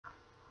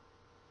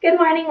Good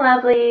morning,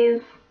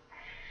 lovelies.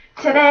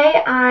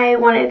 Today I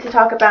wanted to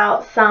talk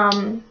about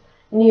some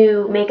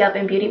new makeup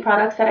and beauty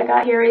products that I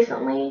got here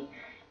recently,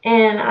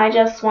 and I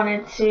just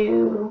wanted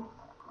to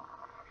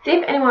see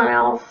if anyone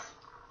else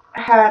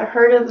had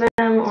heard of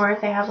them or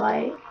if they have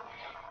like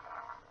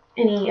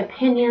any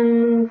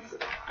opinions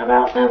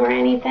about them or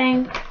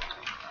anything.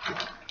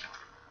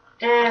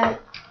 And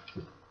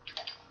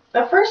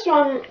the first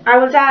one, I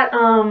was at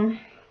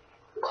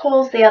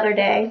Kohl's the other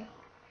day,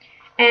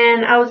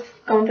 and I was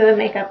going through the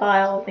makeup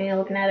aisles and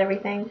looking at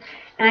everything,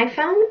 and I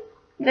found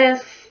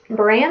this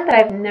brand that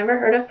I've never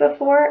heard of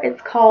before.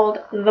 It's called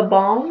The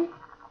Balm,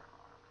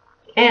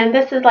 and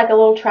this is like a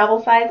little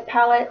travel size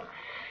palette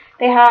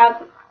they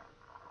have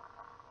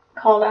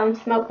called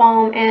Smoke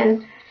Balm,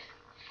 and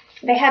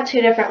they have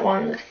two different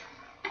ones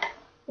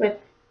with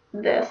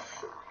this.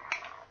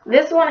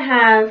 This one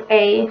has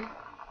a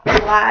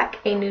black,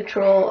 a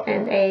neutral,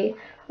 and a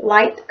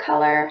light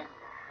color,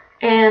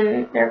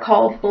 and they're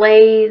called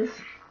Blaze,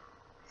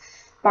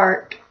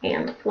 Spark,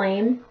 and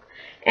Flame.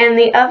 And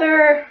the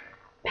other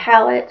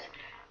palette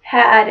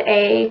had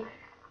a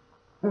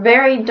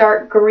very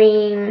dark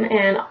green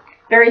and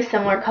very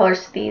similar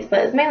colors to these, but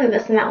it's mainly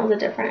this, and that was a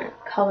different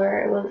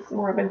color. It was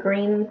more of a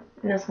green,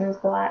 and this one was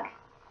black.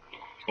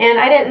 And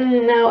I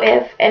didn't know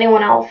if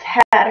anyone else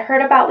had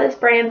heard about this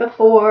brand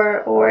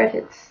before, or if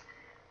it's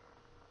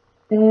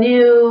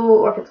new,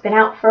 or if it's been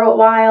out for a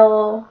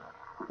while.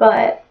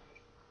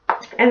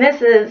 And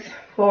this is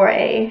for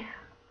a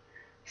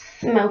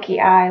smoky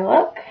eye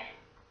look.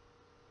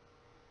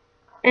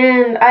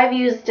 And I've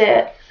used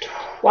it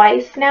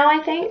twice now,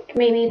 I think.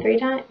 Maybe 3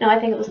 times. No, I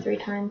think it was 3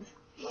 times.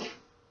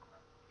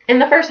 And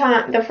the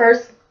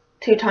first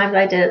 2 times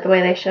I did it the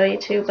way they show you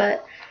to,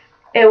 but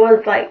it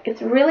was like,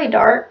 it's really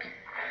dark.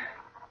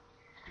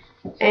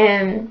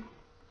 And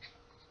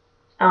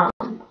I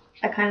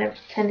kind of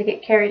tend to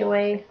get carried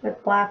away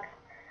with black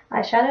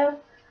eyeshadow.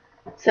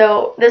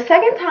 So the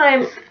second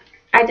time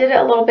I did it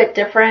a little bit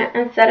different.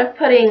 Instead of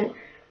putting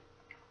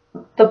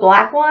the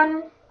black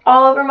one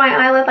all over my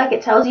eyelid like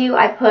it tells you,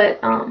 I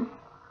put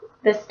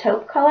this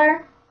taupe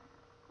color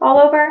all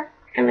over,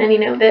 and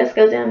then this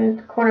goes in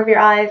the corner of your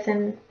eyes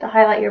and to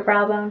highlight your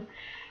brow bone.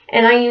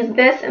 And I use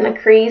this in the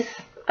crease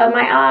of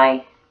my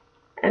eye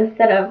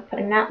instead of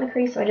putting that in the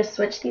crease, so I just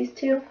switched these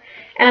two,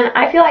 and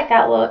I feel like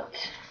that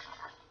looked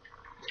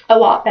a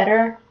lot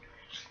better.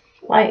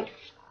 Like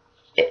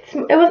it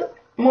was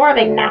more of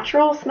a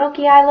natural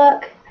smoky eye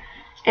look,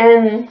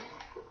 and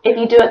if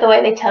you do it the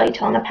way they tell you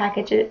to on the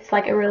package, it's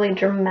like a really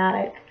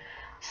dramatic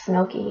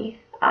smoky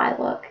eye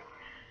look.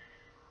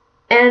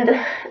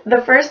 And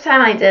the first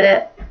time I did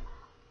it,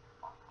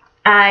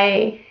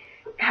 I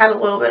had a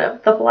little bit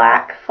of the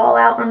black fall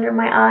out under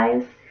my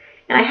eyes,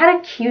 and I had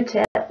a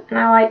Q-tip, and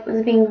I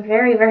was being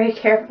very, very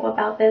careful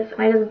about this,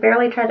 and I just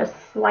barely tried to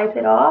swipe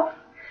it off,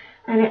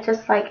 and it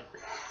just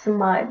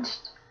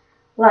smudged.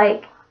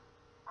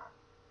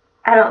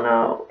 I don't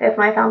know if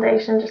my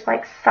foundation just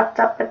sucked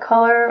up the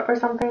color or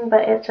something,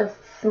 but it just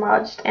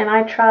smudged, and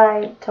I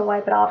tried to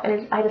wipe it off,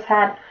 and I just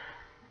had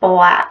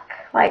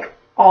black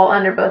all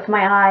under both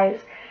my eyes,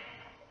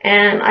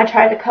 and I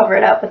tried to cover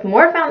it up with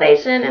more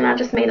foundation, and I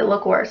just made it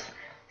look worse.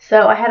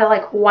 So I had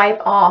to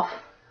wipe off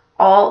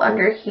all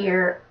under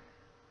here,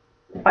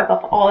 wipe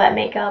off all that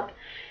makeup,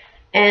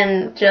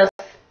 and just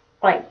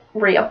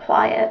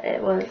reapply it.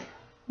 It was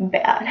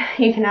bad.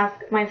 You can ask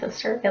my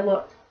sister. It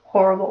looked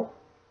horrible.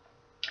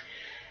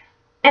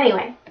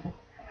 Anyway,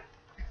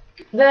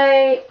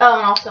 and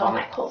also on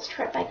my Kohl's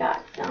trip I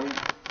got some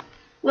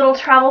little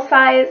travel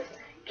size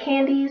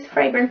candies,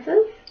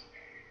 fragrances.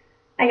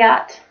 I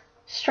got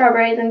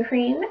strawberries and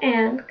cream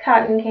and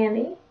cotton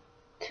candy,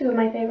 2 of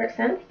my favorite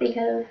scents,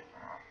 because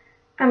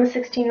I'm a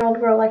 16-year-old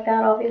girl like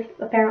that,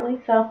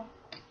 apparently, so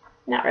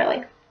not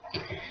really.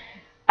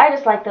 I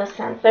just like those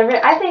scents.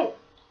 I think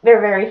they're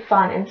very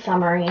fun and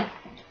summery.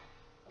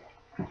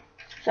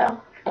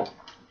 So,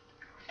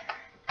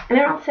 and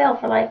they're on sale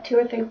for $2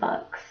 or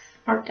 $3,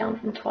 marked down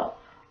from $12.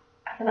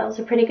 I thought that was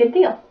a pretty good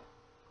deal.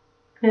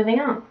 Moving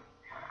on.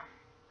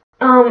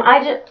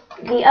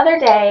 The other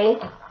day,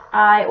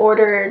 I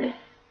ordered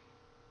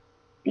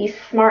the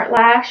Smart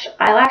Lash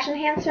Eyelash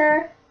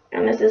Enhancer,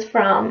 and this is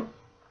from,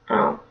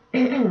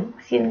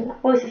 excuse me, my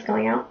voice is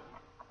going out.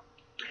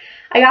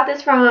 I got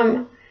this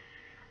from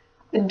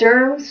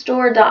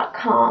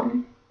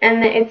dermstore.com,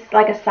 and it's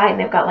a site, and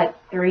they've got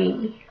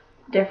 3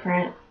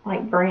 different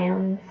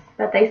brands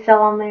that they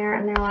sell on there,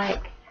 and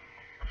they're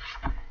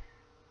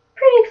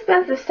pretty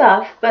expensive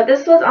stuff, but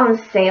this was on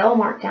sale,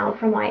 marked down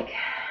from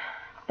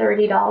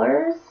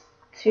 $30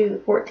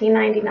 to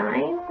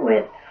 $14.99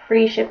 with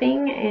free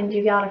shipping, and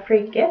you got a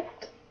free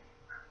gift.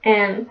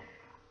 And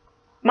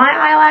my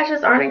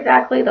eyelashes aren't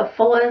exactly the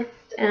fullest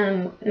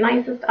and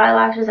nicest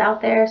eyelashes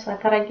out there, so I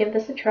thought I'd give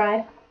this a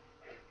try.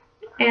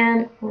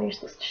 And you're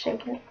supposed to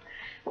shake it.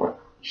 Well,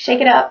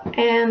 shake it up,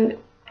 and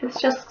it's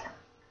just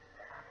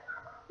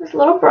this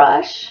little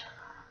brush,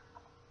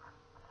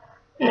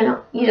 and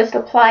you just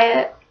apply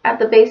it at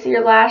the base of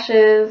your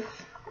lashes,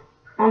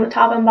 on the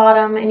top and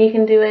bottom, and you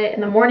can do it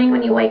in the morning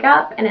when you wake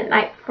up and at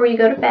night before you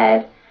go to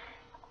bed.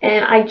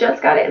 And I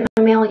just got it in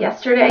the mail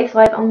yesterday, so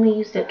I've only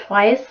used it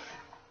twice.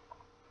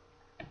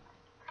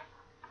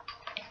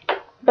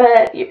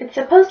 But it's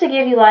supposed to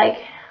give you like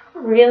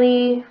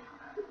really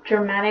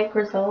dramatic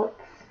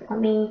results. Let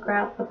me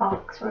grab the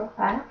box real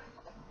fast.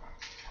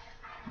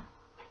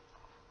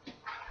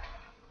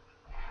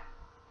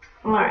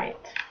 Alright.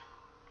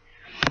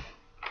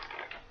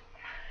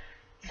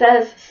 It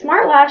says,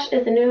 Smart Lash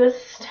is the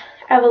newest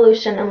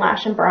evolution in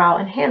lash and brow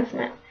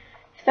enhancement.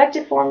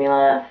 Effective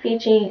formula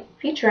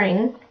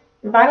featuring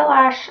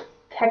Vitalash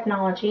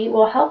technology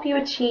will help you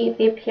achieve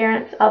the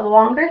appearance of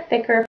longer,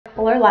 thicker,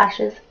 fuller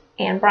lashes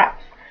and brows.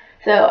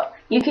 So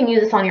you can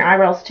use this on your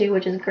eyebrows too,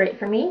 which is great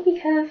for me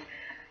because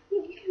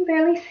you can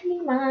barely see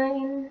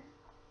mine.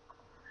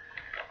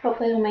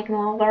 Hopefully it'll make them a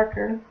little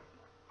darker.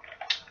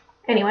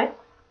 Anyway.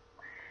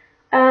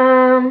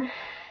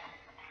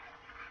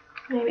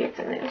 Maybe it's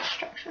in the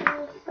instructions.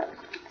 That's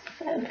what it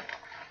said.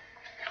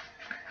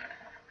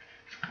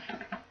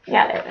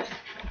 Yeah, there it is.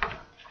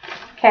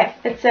 Okay,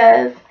 it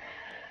says,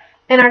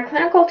 in our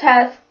clinical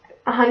test,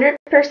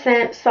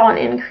 100% saw an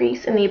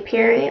increase in the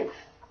appearance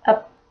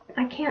of,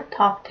 I can't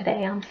talk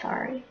today, I'm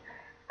sorry.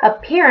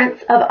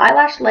 Appearance of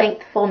eyelash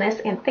length, fullness,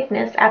 and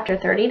thickness after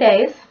 30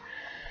 days.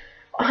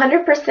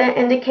 100%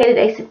 indicated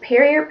a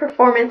superior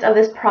performance of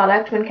this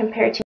product when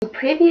compared to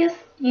previous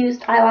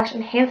used eyelash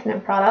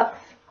enhancement products.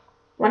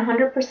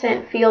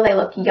 100% feel they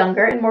look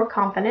younger and more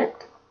confident.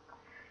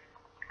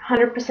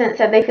 100%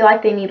 said they feel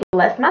like they need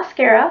less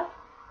mascara.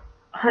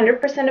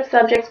 100% of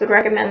subjects would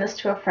recommend this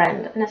to a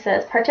friend. And it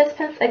says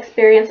participants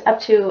experience up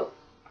to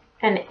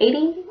an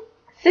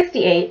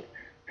 68%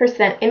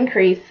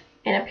 increase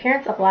in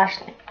appearance of lash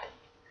length.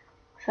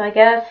 So I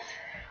guess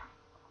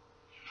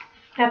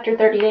after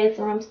 30 days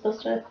when I'm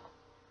supposed to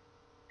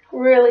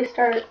really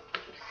start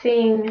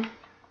seeing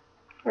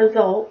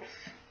results.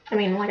 I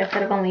mean, like I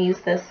said, I've only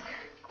used this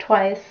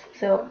twice,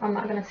 so I'm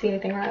not going to see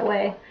anything right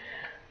away.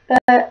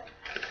 But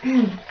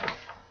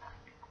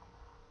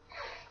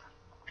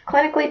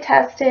clinically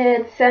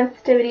tested,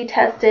 sensitivity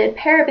tested,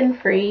 paraben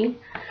free,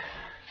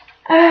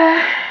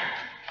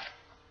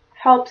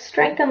 helps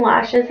strengthen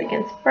lashes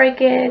against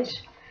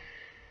breakage,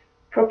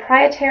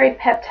 proprietary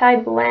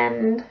peptide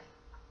blend,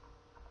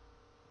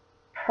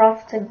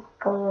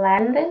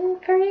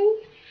 prostaglandin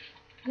free.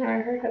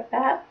 Never heard of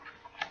that.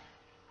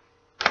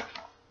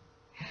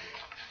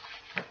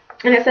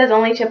 And it says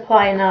only to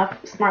apply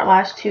enough Smart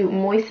Lash to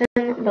moisten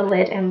the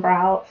lid and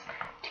brows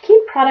to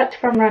keep product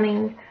from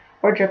running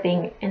or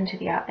dripping into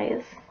the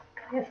eyes.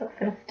 I guess that's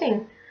going to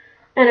sting.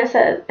 And it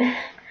says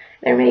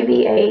there may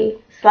be a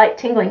slight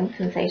tingling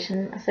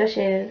sensation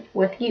associated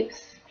with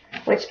use,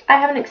 which I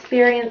haven't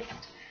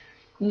experienced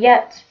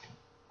yet,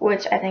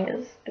 which I think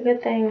is a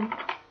good thing.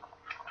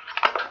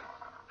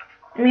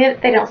 I mean,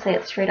 they don't say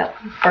it straight up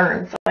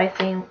burns, so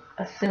I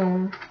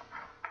assume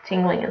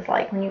tingling is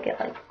like when you get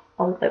like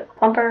a little bit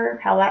plumper,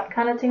 how that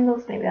kind of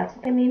tingles. Maybe that's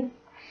what they mean.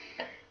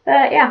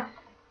 But yeah,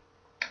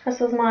 this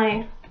was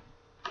my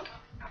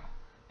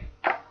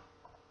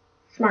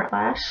Smart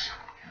Lash.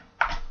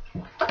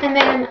 And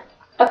then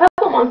a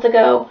couple months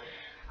ago,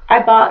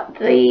 I bought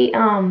the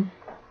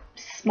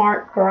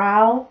Smart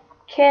Brow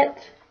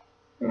Kit.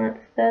 And that's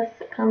this.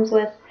 It comes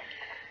with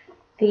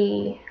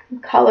the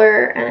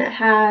color, and it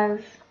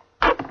has,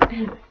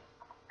 and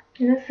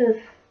this is,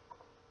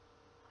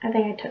 I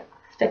think I took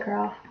the sticker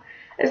off.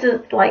 This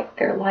is like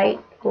their light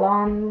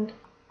blonde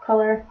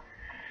color.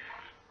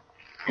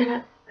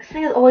 And this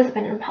thing has always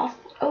been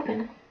impossible to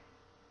open.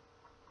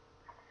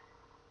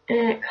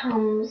 And it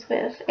comes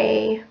with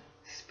a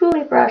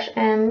spoolie brush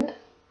end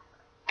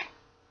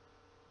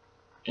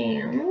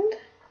and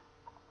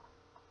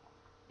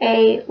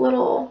a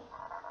little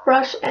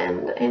brush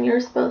end. And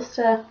you're supposed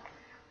to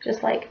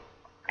just like,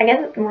 I guess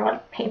it's more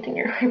like painting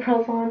your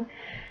eyebrows on.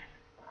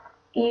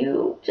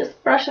 You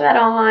just brush that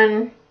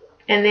on,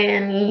 and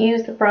then you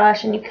use the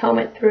brush and you comb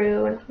it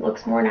through, and it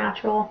looks more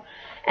natural.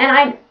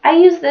 And I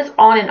use this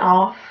on and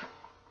off.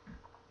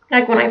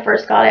 Like when I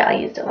first got it, I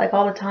used it like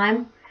all the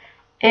time.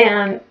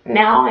 And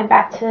now I'm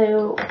back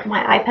to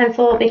my eye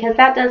pencil, because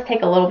that does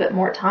take a little bit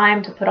more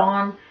time to put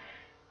on,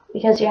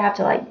 because you have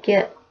to like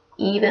get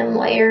even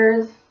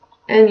layers,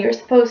 and you're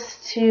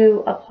supposed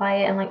to apply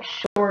it in like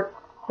short,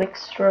 quick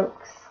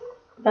strokes.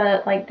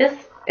 But like this,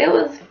 it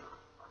was,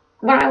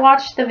 when I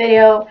watched the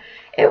video,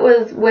 it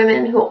was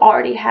women who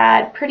already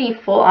had pretty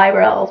full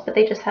eyebrows, but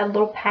they just had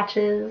little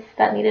patches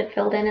that needed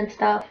filled in and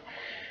stuff.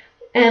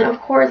 And of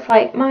course,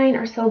 like mine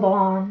are so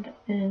blonde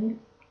and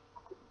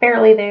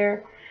barely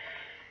there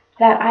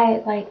that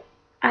I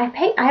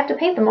have to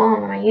paint them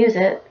on when I use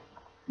it.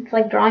 It's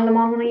like drawing them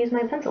on when I use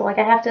my pencil. Like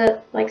I have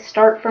to like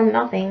start from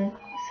nothing.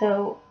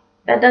 So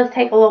that does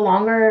take a little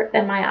longer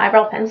than my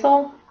eyebrow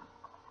pencil,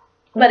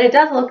 but it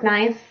does look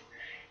nice.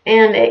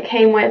 And it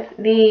came with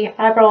the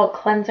eyebrow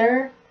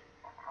cleanser,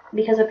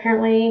 because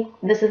apparently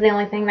this is the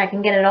only thing that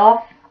can get it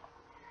off,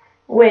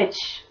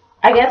 which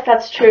I guess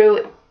that's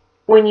true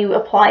when you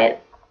apply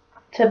it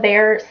to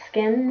bare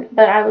skin,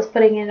 but I was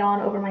putting it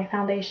on over my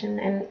foundation,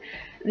 and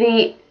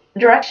the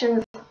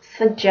directions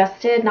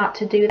suggested not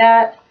to do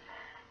that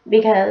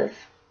because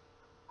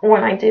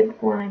when I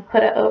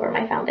put it over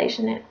my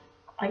foundation,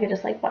 I could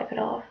just like wipe it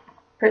off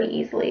pretty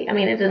easily. I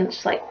mean, it didn't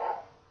just like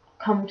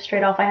come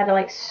straight off. I had to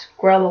like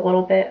scrub a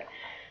little bit,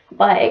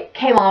 but it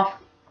came off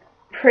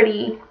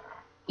pretty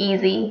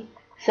easy,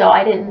 so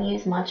I didn't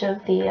use much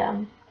of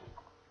the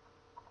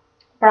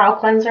brow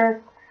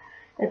cleanser.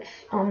 It's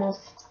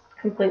almost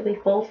completely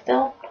full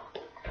still.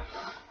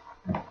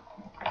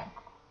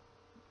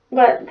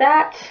 But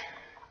that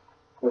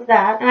was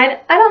that. And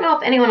I don't know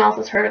if anyone else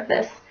has heard of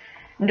this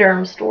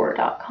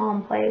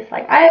dermstore.com place.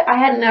 Like, I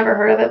had never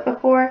heard of it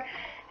before.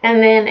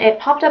 And then it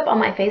popped up on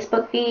my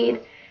Facebook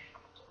feed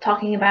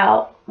talking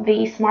about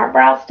the Smart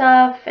Brow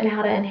stuff and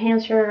how to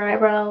enhance your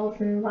eyebrows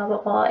and blah,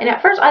 blah, blah. And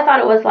at first I thought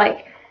it was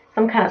like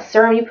some kind of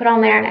serum you put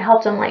on there and it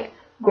helped them like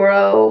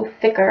grow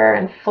thicker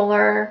and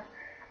fuller.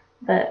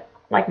 But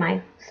like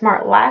my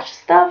Smart Lash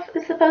stuff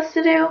is supposed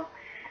to do.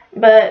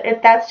 But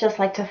that's just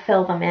like to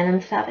fill them in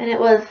and stuff. And it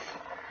was,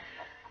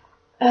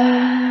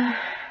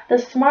 the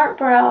Smart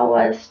Brow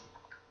was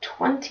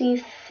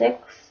 $26,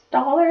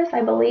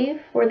 I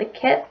believe, for the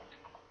kit.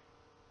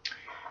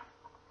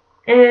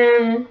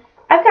 And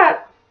I've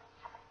got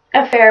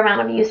a fair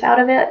amount of use out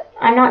of it.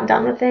 I'm not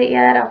done with it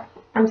yet.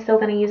 I'm still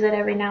going to use it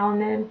every now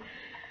and then.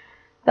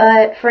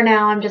 But for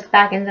now, I'm just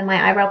back into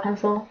my eyebrow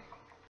pencil.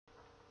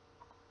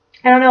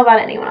 I don't know about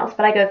anyone else,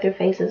 but I go through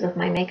phases of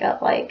my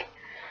makeup. Like,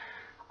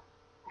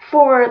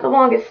 for the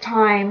longest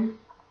time,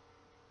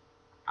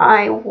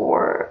 I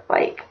wore,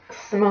 like,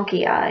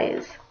 smoky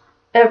eyes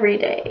every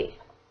day,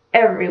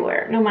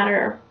 everywhere, no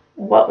matter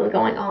what was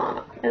going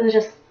on. It was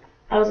just,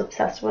 I was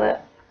obsessed with it.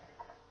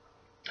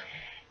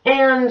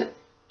 And,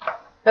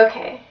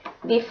 okay,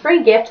 the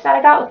free gift that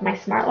I got with my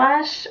Smart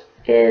Lash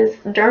is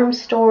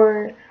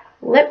Dermstore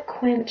Lip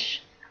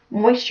Quench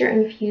Moisture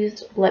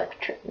Infused Lip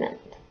Treatment.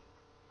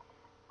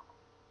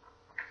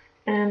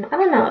 And, I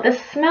don't know,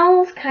 this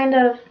smells kind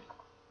of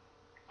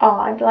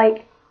odd.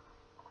 Like,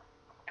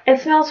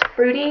 it smells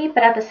fruity,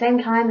 but at the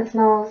same time it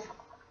smells,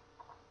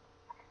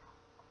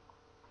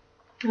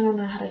 I don't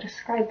know how to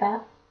describe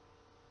that.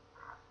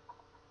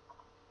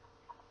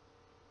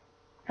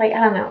 Like,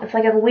 I don't know, it's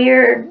like a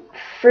weird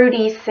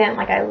fruity scent.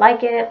 Like, I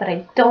like it, but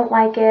I don't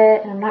like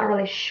it, and I'm not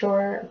really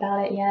sure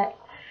about it yet.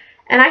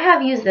 And I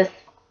have used this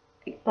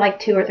like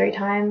 2 or 3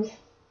 times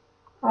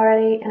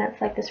already, and it's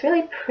like this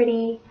really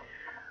pretty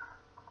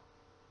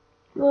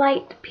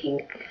light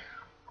pink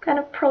kind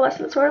of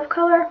pearlescent sort of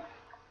color.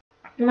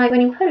 And like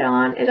when you put it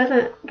on, it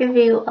doesn't give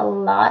you a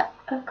lot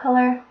of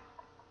color.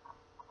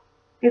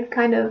 It's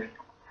kind of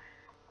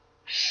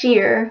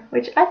sheer,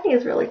 which I think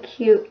is really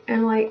cute.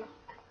 And like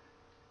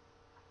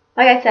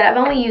I said, I've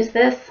only used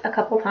this a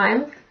couple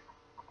times,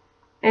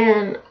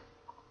 and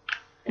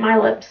my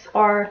lips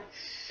are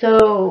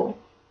so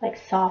like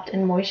soft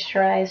and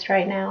moisturized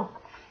right now,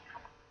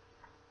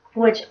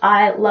 which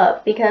I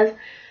love, because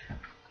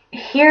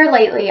here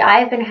lately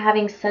I've been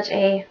having such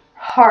a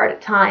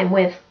hard time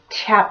with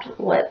chapped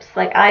lips.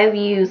 Like, I've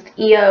used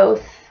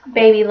EOS,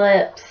 Baby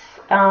Lips,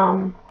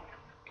 Blistex,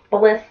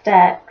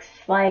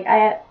 like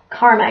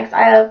Carmex.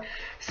 I have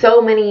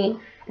so many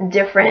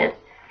different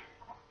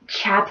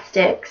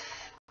chapsticks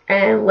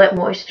and lip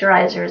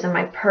moisturizers in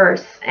my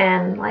purse,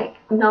 and like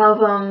none of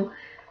them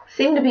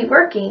seem to be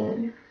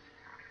working.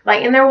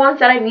 Like, and they're ones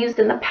that I've used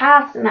in the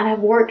past and that have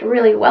worked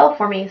really well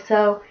for me,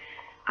 so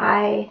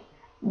I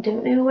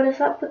don't know what is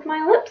up with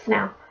my lips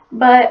now.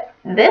 But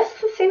this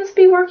seems to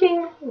be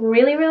working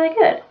really, really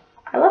good.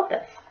 I love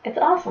this. It's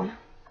awesome.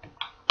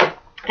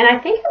 And I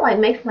think it like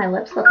makes my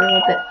lips look a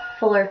little bit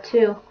fuller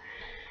too.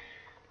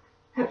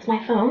 That's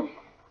my phone.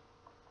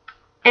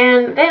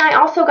 And then I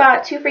also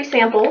got 2 free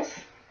samples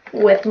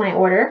with my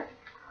order.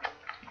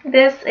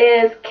 This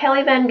is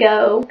Kelly Van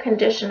Gogh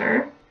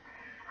conditioner.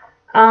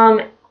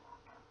 And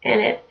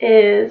it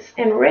is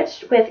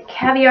enriched with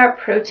caviar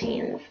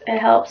proteins. It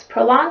helps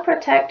prolong,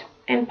 protect,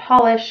 and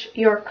polish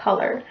your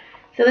color.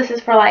 So this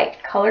is for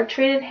like color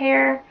treated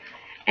hair,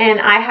 and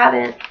I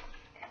haven't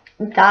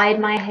dyed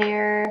my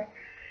hair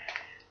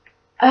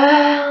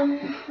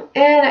in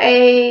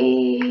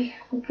a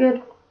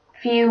good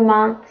few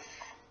months.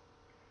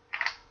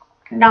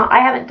 No, I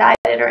haven't dyed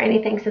it or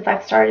anything since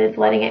I've started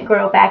letting it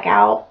grow back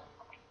out,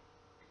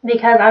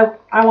 because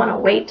I want to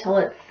wait till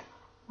it's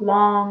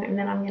long and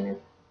then I'm going to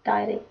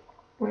dye it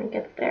when it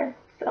gets there.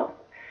 So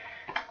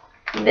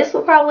this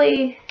will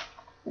probably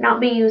not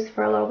be used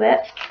for a little bit.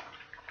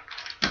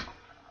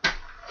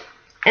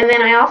 And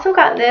then I also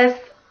got this.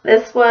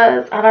 This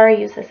was, I've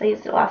already used this. I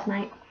used it last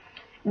night.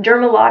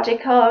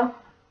 Dermalogica.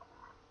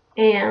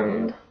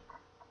 And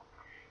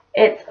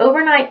it's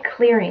overnight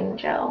clearing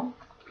gel.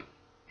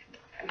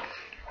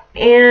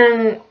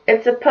 And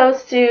it's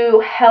supposed to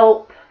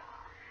help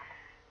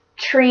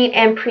treat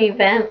and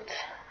prevent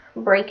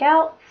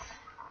breakouts,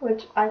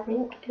 which I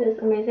think is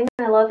amazing.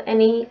 I love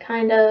any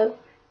kind of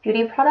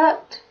beauty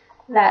product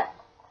that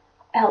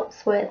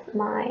helps with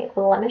my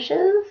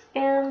blemishes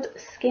and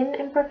skin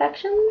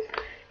imperfections.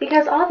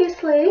 because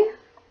obviously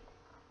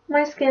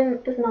my skin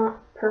is not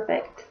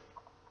perfect.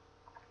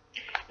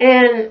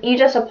 And you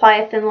just apply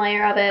a thin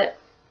layer of it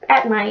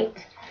at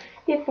night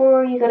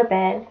before you go to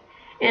bed.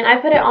 And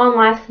I put it on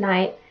last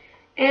night,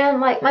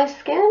 and like my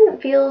skin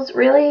feels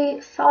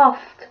really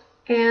soft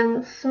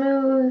and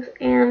smooth,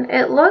 and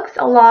it looks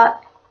a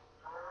lot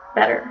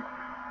better.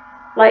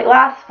 Like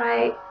last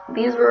night,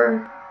 these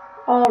were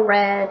all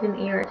red and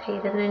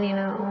irritated, and you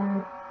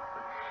know,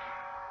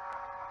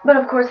 but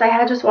of course I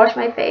had just washed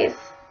my face.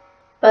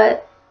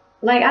 But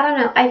like, I don't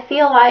know, I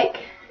feel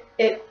like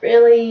it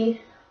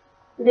really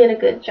did a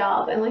good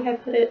job. And like, I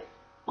put it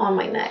on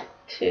my neck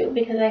too,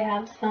 because I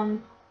have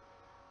some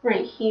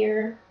right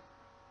here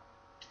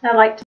that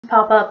like to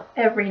pop up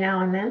every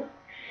now and then.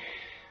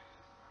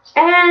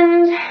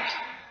 And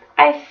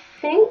I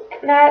think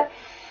that's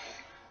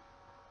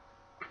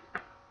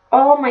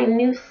all my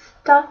new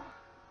stuff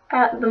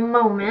at the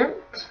moment.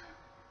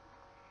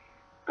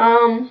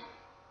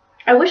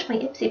 I wish my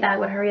Ipsy bag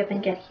would hurry up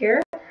and get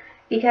here,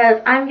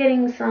 because I'm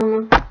getting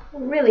some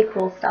really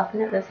cool stuff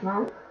in it this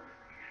month.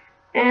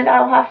 And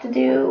I'll have to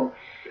do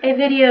a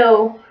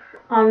video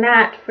on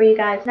that for you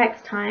guys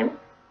next time.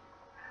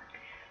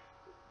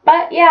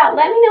 But yeah,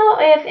 let me know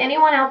if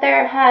anyone out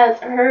there has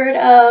heard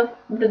of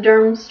the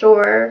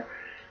Dermstore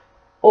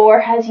or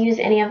has used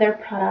any of their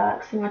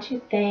products and what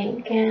you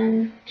think.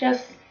 And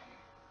just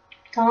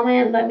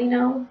comment, let me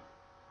know.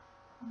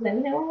 Let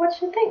me know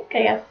what you think,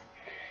 I guess.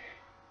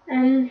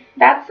 And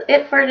that's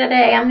it for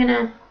today. I'm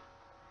gonna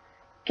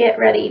get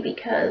ready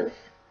because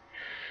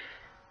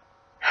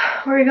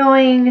we're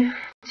going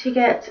to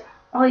get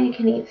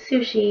all-you-can-eat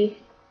sushi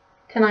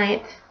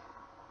tonight,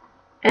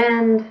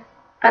 and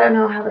I don't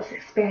know how this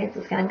experience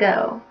is gonna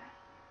go.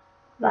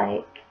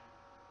 Like,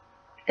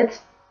 it's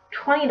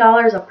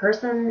 $20 a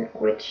person,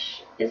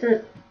 which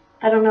isn't,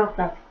 I don't know if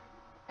that's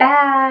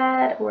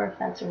bad or if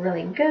that's a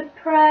really good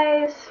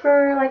price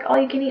for like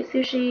all-you-can-eat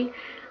sushi.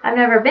 I've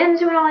never been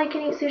to an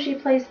all-you-can-eat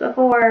sushi place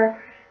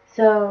before,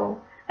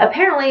 so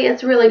apparently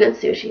it's really good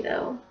sushi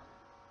though.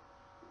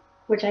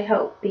 Which I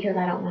hope, because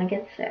I don't want to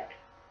get sick.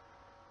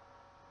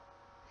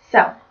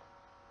 So,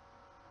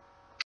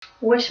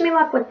 wish me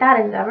luck with that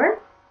endeavor.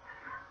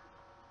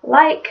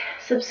 Like,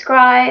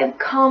 subscribe,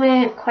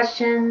 comment,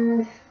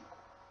 questions,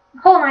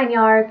 whole 9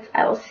 yards.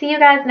 I will see you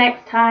guys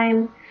next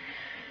time.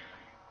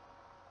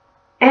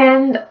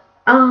 And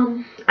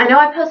I know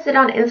I posted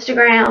on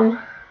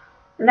Instagram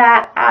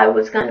that I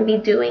was going to be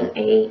doing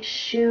a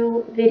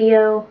shoe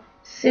video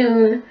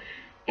soon,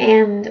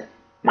 and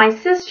my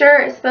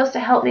sister is supposed to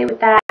help me with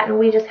that, and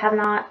we just have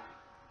not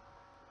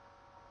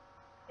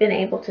been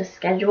able to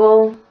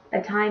schedule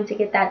a time to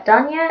get that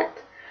done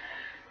yet.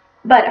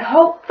 But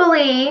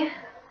hopefully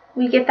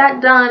we get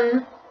that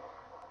done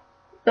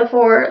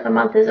before the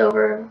month is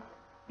over,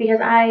 because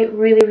I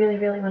really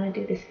want to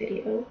do this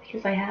video,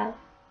 because I have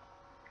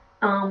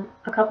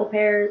a couple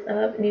pairs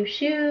of new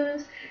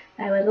shoes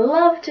I would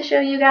love to show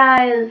you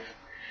guys.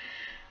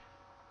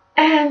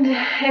 And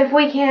if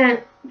we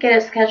can't get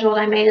it scheduled,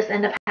 I may just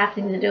end up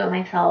having to do it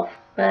myself.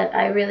 But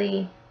I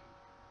really,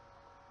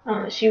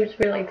 she was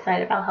really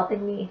excited about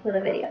helping me with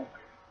a video.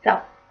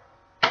 So,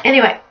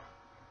 anyway,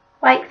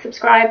 like,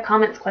 subscribe,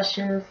 comments,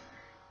 questions.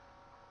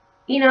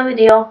 You know the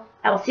deal.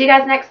 I will see you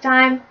guys next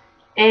time,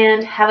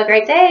 and have a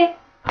great day.